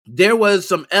there was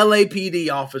some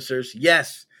LAPD officers.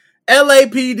 Yes,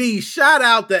 LAPD. Shout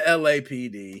out the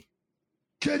LAPD.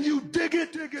 Can you dig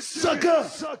it, sucker?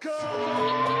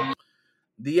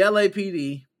 The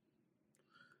LAPD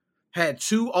had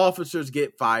 2 officers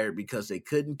get fired because they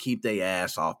couldn't keep their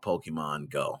ass off Pokemon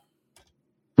Go.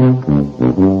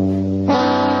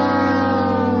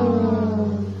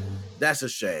 That's a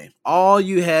shame. All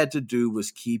you had to do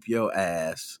was keep your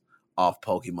ass off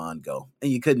Pokemon Go, and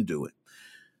you couldn't do it.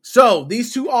 So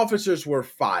these 2 officers were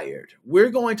fired.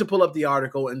 We're going to pull up the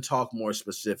article and talk more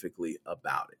specifically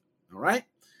about it. All right.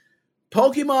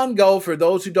 Pokemon Go, for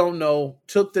those who don't know,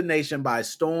 took the nation by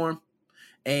storm.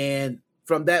 And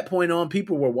from that point on,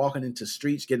 people were walking into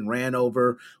streets, getting ran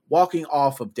over, walking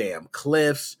off of damn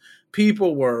cliffs.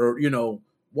 People were,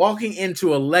 walking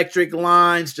into electric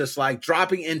lines, just like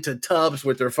dropping into tubs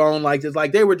with their phone like this.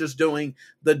 Like they were just doing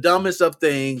the dumbest of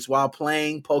things while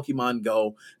playing Pokemon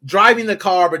Go, driving the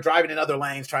car, but driving in other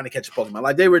lanes, trying to catch a Pokemon.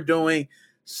 Like they were doing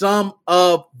some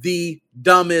of the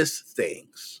dumbest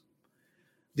things.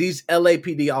 These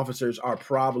LAPD officers are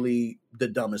probably the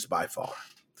dumbest by far.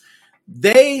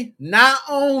 They not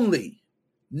only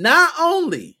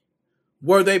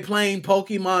were they playing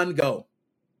Pokemon Go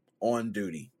on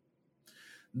duty,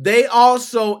 they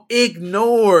also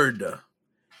ignored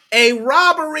a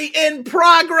robbery in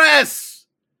progress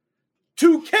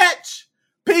to catch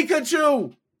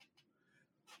Pikachu.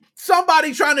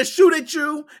 Somebody trying to shoot at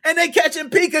you and they catching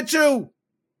Pikachu.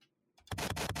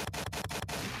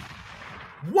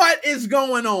 What is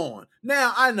going on?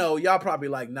 Now, I know y'all probably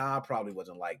like, nah, I probably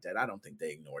wasn't like that. I don't think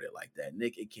they ignored it like that.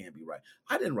 Nick, it can't be right.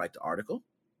 I didn't write the article.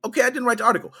 Okay, I didn't write the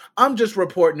article. I'm just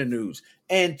reporting the news.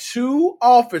 And 2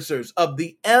 officers of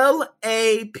the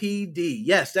LAPD,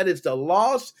 yes, that is the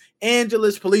Los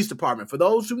Angeles Police Department. For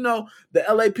those who know, the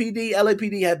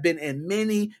LAPD have been in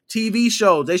many TV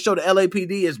shows. They show the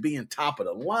LAPD as being top of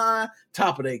the line,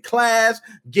 top of their class,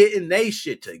 getting they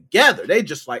shit together. They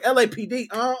just like LAPD,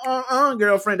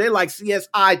 girlfriend. They like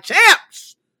CSI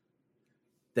champs.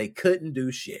 They couldn't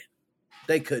do shit.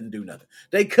 They couldn't do nothing.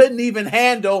 They couldn't even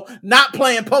handle not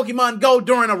playing Pokemon Go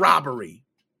during a robbery.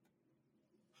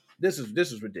 This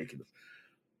is ridiculous.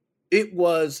 It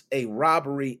was a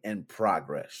robbery in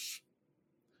progress.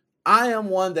 I am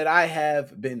one that I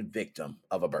have been victim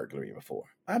of a burglary before.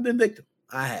 I've been victim.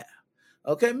 I have.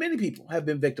 Okay, many people have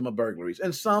been victim of burglaries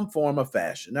in some form or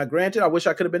fashion. Now, granted, I wish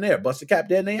I could have been there, busted cap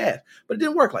dead in their ass, but it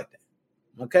didn't work like that.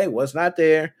 Okay, was not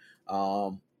there.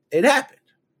 It happened,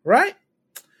 right?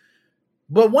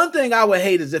 But one thing I would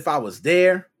hate is if I was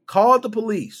there, called the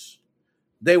police.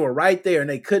 They were right there and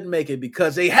they couldn't make it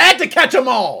because they had to catch them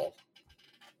all.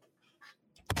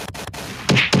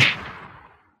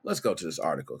 Let's go to this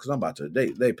article because I'm about to,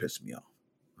 they piss me off.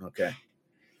 Okay.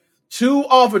 2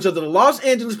 officers of the Los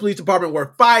Angeles Police Department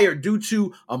were fired due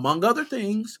to, among other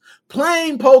things,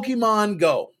 playing Pokemon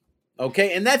Go.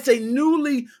 Okay. And that's a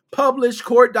newly published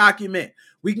court document.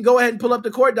 We can go ahead and pull up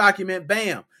the court document.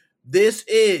 Bam. This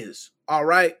is, all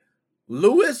right,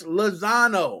 Luis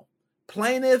Lozano,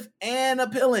 plaintiff and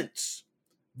appellants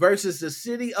versus the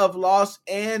city of Los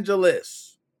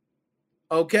Angeles.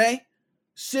 Okay?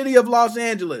 City of Los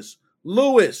Angeles,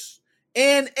 Luis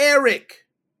and Eric,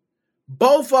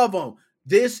 both of them.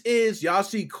 This is, y'all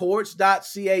see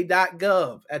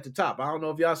courts.ca.gov at the top. I don't know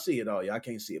if y'all see it all. Y'all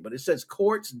can't see it, but it says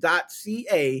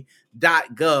courts.ca.gov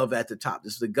at the top.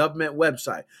 This is the government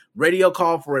website. Radio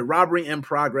call for a robbery in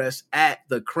progress at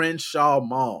the Crenshaw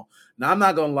Mall. Now, I'm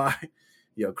not going to lie.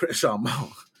 Yo, Crenshaw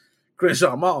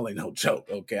Mall ain't no joke.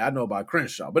 Okay, I know about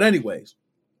Crenshaw. But anyways,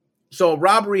 so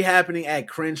robbery happening at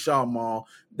Crenshaw Mall.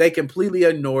 They completely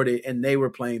ignored it, and they were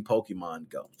playing Pokemon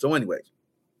Go. So anyways,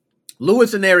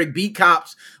 Luis and Eric beat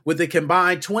cops with a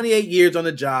combined 28 years on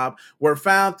the job, were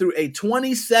found through a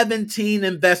 2017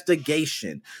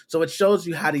 investigation. So it shows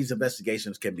you how these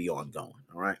investigations can be ongoing,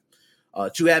 all right?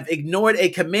 To have ignored a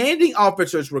commanding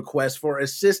officer's request for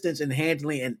assistance in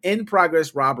handling an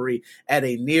in-progress robbery at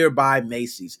a nearby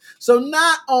Macy's. So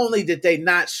not only did they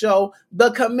not show, the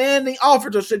commanding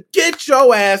officer said, get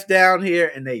your ass down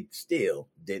here, and they still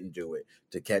didn't do it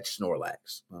to catch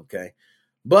Snorlax, okay?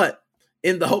 But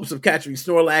in the hopes of catching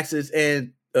Snorlaxes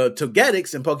and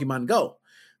Togedix in Pokemon Go.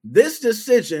 This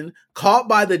decision caught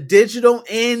by the digital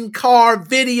in-car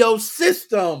video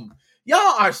system.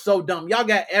 Y'all are so dumb. Y'all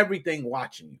got everything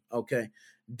watching you, okay?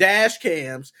 Dash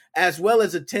cams, as well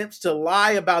as attempts to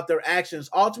lie about their actions,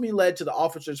 ultimately led to the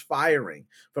officers firing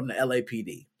from the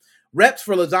LAPD. Reps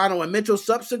for Lozano and Mitchell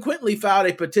subsequently filed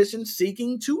a petition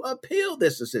seeking to appeal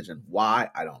this decision. Why?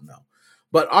 I don't know.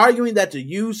 But arguing that the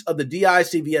use of the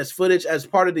DICVS footage as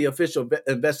part of the official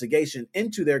investigation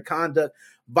into their conduct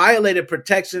violated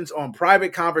protections on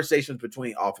private conversations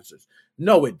between officers.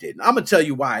 No, it didn't. I'm going to tell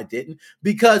you why it didn't.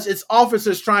 Because it's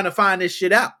officers trying to find this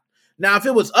shit out. Now, if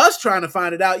it was us trying to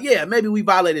find it out, yeah, maybe we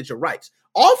violated your rights.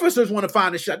 Officers want to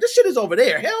find this shit. This shit is over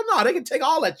there. Hell no, they can take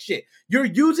all that shit. You're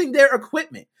using their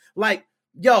equipment. Like,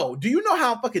 yo, do you know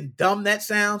how fucking dumb that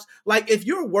sounds? Like, if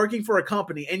you're working for a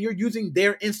company and you're using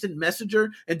their instant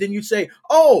messenger and then you say,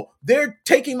 oh, they're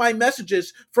taking my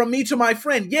messages from me to my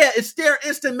friend. Yeah, it's their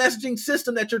instant messaging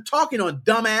system that you're talking on,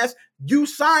 dumbass. You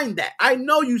signed that. I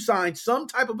know you signed some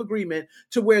type of agreement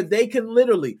to where they can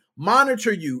literally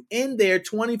monitor you in there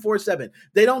 24/7.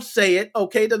 They don't say it,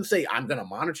 okay? It doesn't say, I'm going to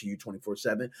monitor you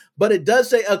 24/7, but it does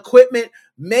say equipment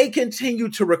may continue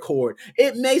to record.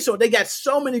 It may, so they got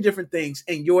so many different things,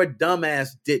 and your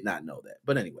dumbass did not know that.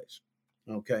 But anyways,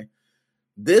 okay.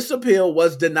 This appeal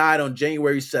was denied on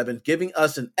January 7th, giving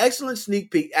us an excellent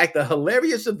sneak peek at the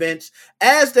hilarious events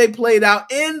as they played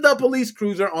out in the police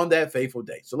cruiser on that fateful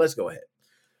day. So let's go ahead.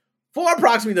 For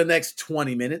approximately the next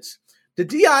 20 minutes, the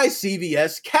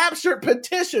DICVS captured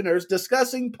petitioners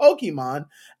discussing Pokemon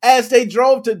as they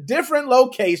drove to different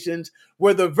locations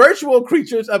where the virtual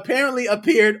creatures apparently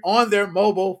appeared on their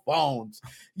mobile phones.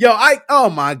 Yo, oh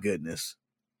my goodness.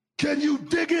 Can you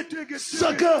dig it,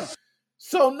 sucker?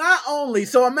 So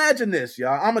imagine this,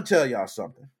 y'all. I'm going to tell y'all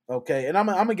something, okay? And I'm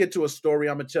going to get to a story.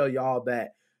 I'm going to tell y'all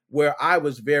that where I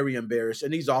was very embarrassed,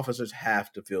 and these officers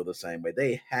have to feel the same way.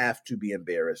 They have to be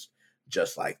embarrassed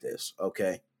just like this,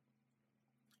 okay?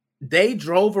 They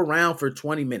drove around for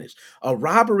 20 minutes. A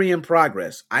robbery in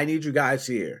progress. I need you guys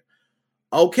here.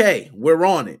 Okay, we're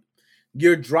on it.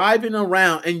 You're driving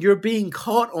around and you're being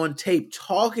caught on tape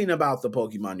talking about the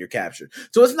Pokemon you're captured.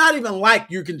 So it's not even like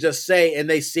you can just say, and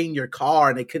they seen your car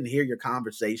and they couldn't hear your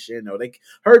conversation, or they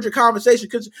heard your conversation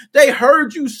because they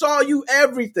heard you, saw you,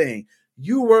 everything.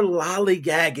 You were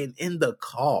lollygagging in the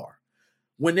car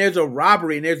when there's a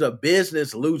robbery and there's a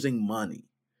business losing money.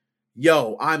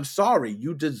 Yo, I'm sorry.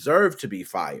 You deserve to be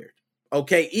fired.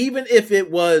 Okay. Even if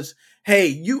it was, hey,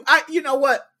 you know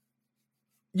what?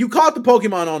 You caught the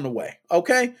Pokemon on the way,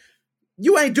 okay?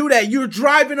 You ain't do that. You're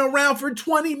driving around for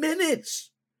 20 minutes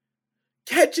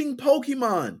catching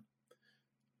Pokemon.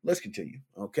 Let's continue,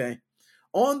 okay?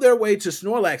 On their way to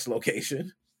Snorlax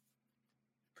location,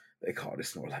 they called it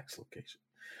Snorlax location,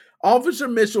 Officer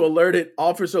Mitchell alerted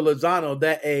Officer Lozano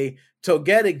that a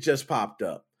Togetic just popped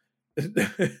up,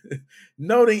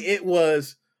 noting it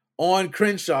was on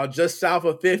Crenshaw just south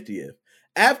of 50th.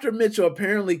 After Mitchell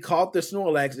apparently caught the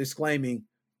Snorlax, exclaiming,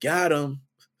 got him.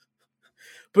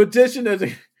 Petitioners,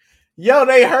 yo,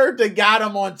 they heard they got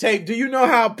him on tape. Do you know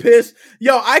how pissed?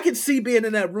 Yo, I can see being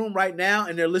in that room right now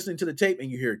and they're listening to the tape and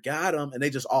you hear got him and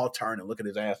they just all turn and look at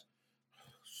his ass.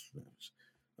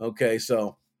 Okay,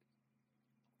 so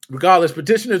regardless,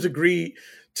 petitioners agreed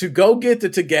to go get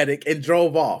the Togetic and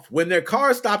drove off. When their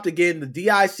car stopped again, the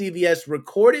DICVS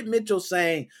recorded Mitchell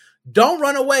saying, don't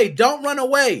run away, don't run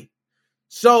away.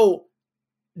 So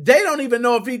they don't even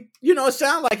know if he, it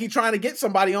sounds like he's trying to get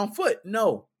somebody on foot.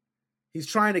 No, he's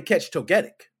trying to catch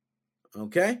Togetic.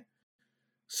 Okay?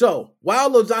 So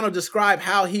while Lozano described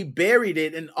how he buried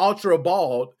it in Ultra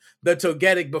Balled, the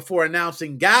Togetic, before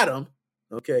announcing got him,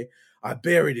 okay, I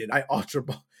buried it, I Ultra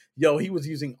Balled. Yo, he was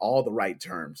using all the right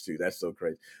terms, too. That's so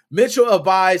crazy. Mitchell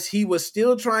advised he was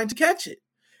still trying to catch it,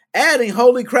 adding,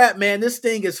 holy crap, man, this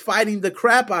thing is fighting the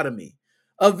crap out of me.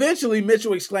 Eventually,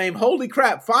 Mitchell exclaimed, holy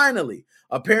crap, finally,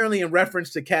 apparently in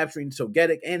reference to capturing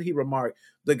Togetic, and he remarked,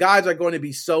 the guys are going to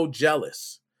be so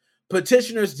jealous.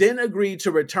 Petitioners then agreed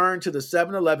to return to the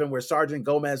 7-Eleven where Sergeant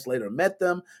Gomez later met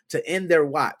them to end their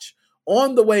watch.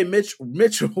 On the way,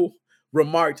 Mitchell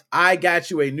remarked, I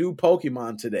got you a new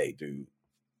Pokemon today, dude.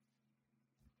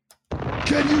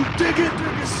 Can you dig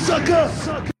it,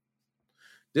 sucker?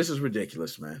 This is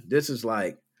ridiculous, man. This is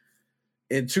like,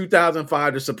 in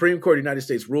 2005, the Supreme Court of the United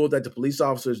States ruled that the police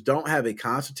officers don't have a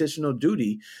constitutional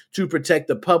duty to protect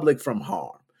the public from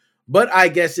harm. But I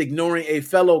guess ignoring a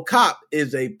fellow cop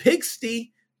is a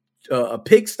pigsty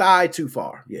too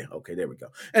far. Yeah, okay, there we go.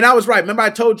 And I was right. Remember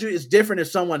I told you it's different if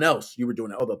someone else you were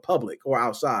doing it, or the public or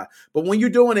outside. But when you're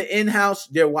doing it in-house,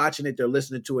 they're watching it, they're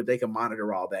listening to it, they can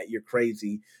monitor all that. You're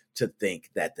crazy to think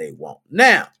that they won't.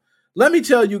 Now, let me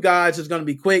tell you guys, it's going to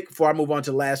be quick before I move on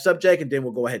to the last subject, and then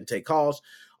we'll go ahead and take calls.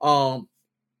 I'm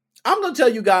going to tell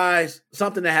you guys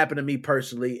something that happened to me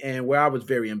personally and where I was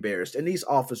very embarrassed. And these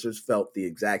officers felt the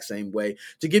exact same way,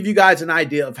 to give you guys an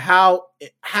idea of how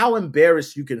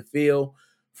embarrassed you can feel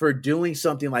for doing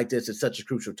something like this at such a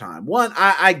crucial time. One,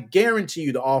 I guarantee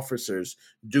you the officers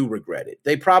do regret it.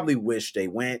 They probably wish they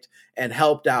went and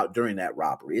helped out during that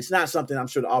robbery. It's not something I'm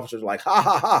sure the officers are like, ha,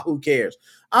 ha, ha, who cares?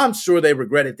 I'm sure they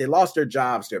regret it. They lost their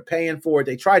jobs. They're paying for it.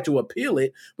 They tried to appeal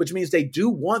it, which means they do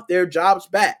want their jobs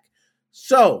back.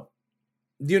 So,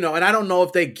 and I don't know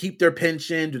if they keep their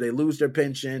pension. Do they lose their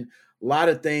pension? A lot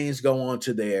of things go on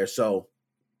to there. So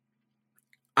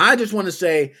I just want to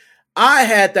say, I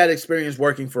had that experience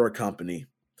working for a company,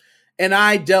 and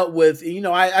I dealt with,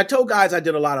 I told guys I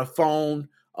did a lot of phone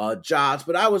jobs,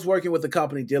 but I was working with a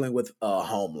company dealing with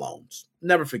home loans.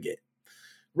 Never forget.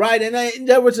 Right. And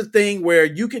there was a thing where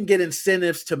you can get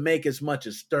incentives to make as much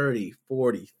as $30,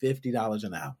 $40, $50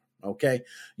 an hour. Okay.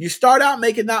 You start out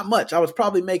making not much. I was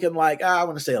probably making like, I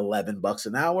want to say $11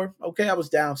 an hour. Okay. I was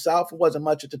down south. It wasn't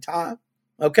much at the time.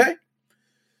 Okay.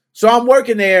 So I'm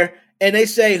working there. And they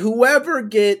say, whoever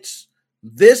gets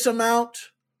this amount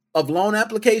of loan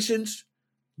applications,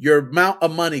 your amount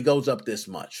of money goes up this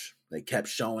much. They kept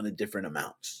showing the different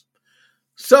amounts.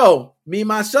 So me,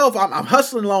 myself, I'm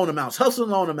hustling loan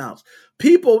amounts.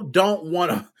 People don't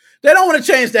want to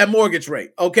change that mortgage rate.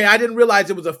 Okay. I didn't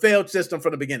realize it was a failed system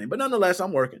from the beginning, but nonetheless,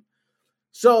 I'm working.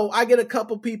 So I get a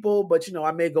couple people, but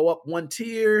I may go up one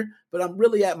tier, but I'm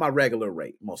really at my regular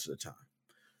rate most of the time.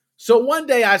 So one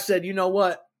day I said, you know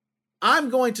what?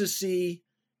 I'm going to see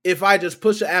if I just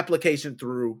push an application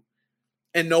through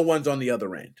and no one's on the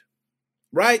other end,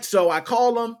 right? So I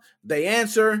call them, they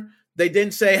answer, they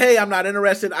didn't say, hey, I'm not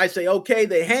interested. I say, okay,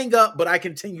 they hang up, but I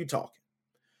continue talking.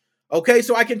 Okay,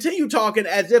 so I continue talking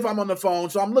as if I'm on the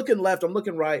phone. So I'm looking left, I'm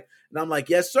looking right, and I'm like,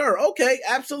 yes, sir. Okay,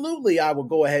 absolutely, I will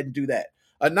go ahead and do that.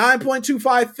 A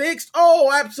 9.25 fixed?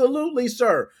 Oh, absolutely,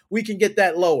 sir. We can get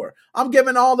that lower. I'm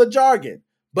giving all the jargon,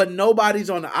 but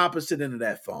nobody's on the opposite end of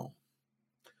that phone.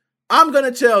 I'm going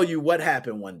to tell you what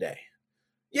happened one day.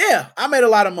 Yeah, I made a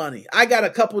lot of money. I got a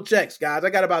couple checks, guys. I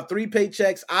got about 3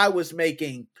 paychecks. I was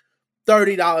making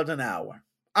 $30 an hour.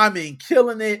 I mean,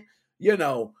 killing it,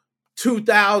 $2,000,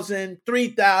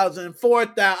 $3,000,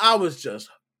 $4,000. I was just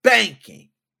banking.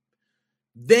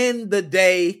 Then the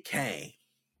day came,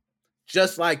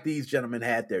 just like these gentlemen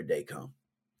had their day come.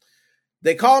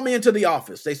 They called me into the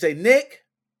office. They say, Nick,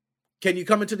 can you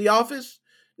come into the office?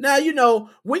 Now,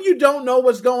 when you don't know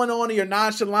what's going on and you're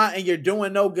nonchalant and you're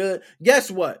doing no good,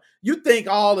 guess what? You think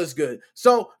all is good.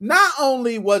 So not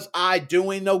only was I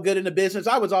doing no good in the business,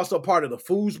 I was also part of the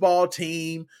foosball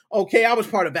team. Okay, I was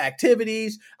part of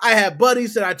activities. I had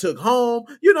buddies that I took home.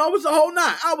 It was a whole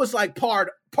nine. I was like part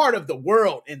of the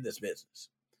world in this business.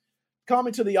 Called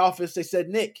me to the office. They said,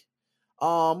 Nick,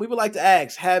 we would like to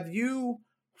ask, have you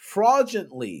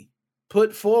fraudulently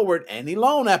put forward any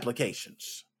loan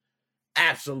applications?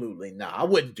 Absolutely not. I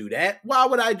wouldn't do that. Why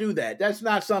would I do that? That's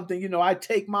not something, I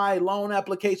take my loan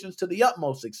applications to the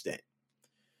utmost extent.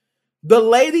 The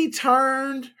lady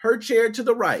turned her chair to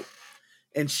the right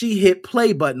and she hit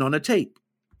play button on the tape.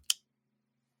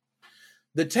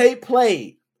 The tape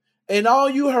played and all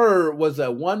you heard was a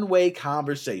one-way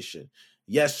conversation.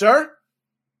 Yes, sir.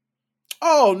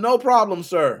 Oh, no problem,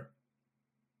 sir.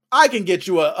 I can get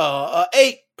you a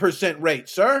 8% rate,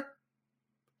 sir.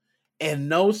 And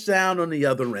no sound on the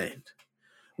other end.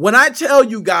 When I tell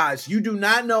you guys, you do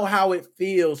not know how it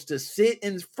feels to sit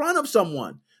in front of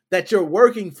someone that you're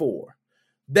working for,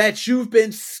 that you've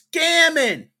been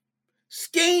scamming,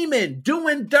 scheming,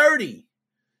 doing dirty.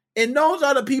 And those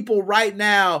are the people right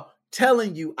now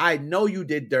telling you, I know you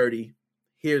did dirty.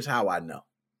 Here's how I know.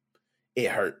 It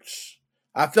hurts.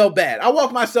 I felt bad. I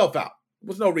walked myself out. There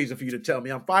was no reason for you to tell me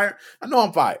I'm fired. I know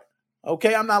I'm fired.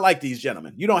 Okay, I'm not like these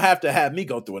gentlemen. You don't have to have me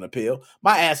go through an appeal.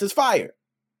 My ass is fired.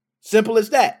 Simple as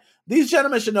that. These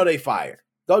gentlemen should know they fired.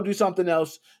 Go do something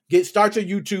else. Start your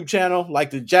YouTube channel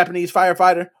like the Japanese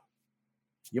firefighter.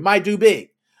 You might do big.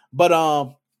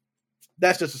 But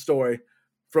that's just a story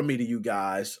from me to you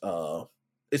guys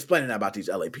explaining about these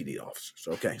LAPD officers.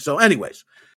 Okay, so anyways,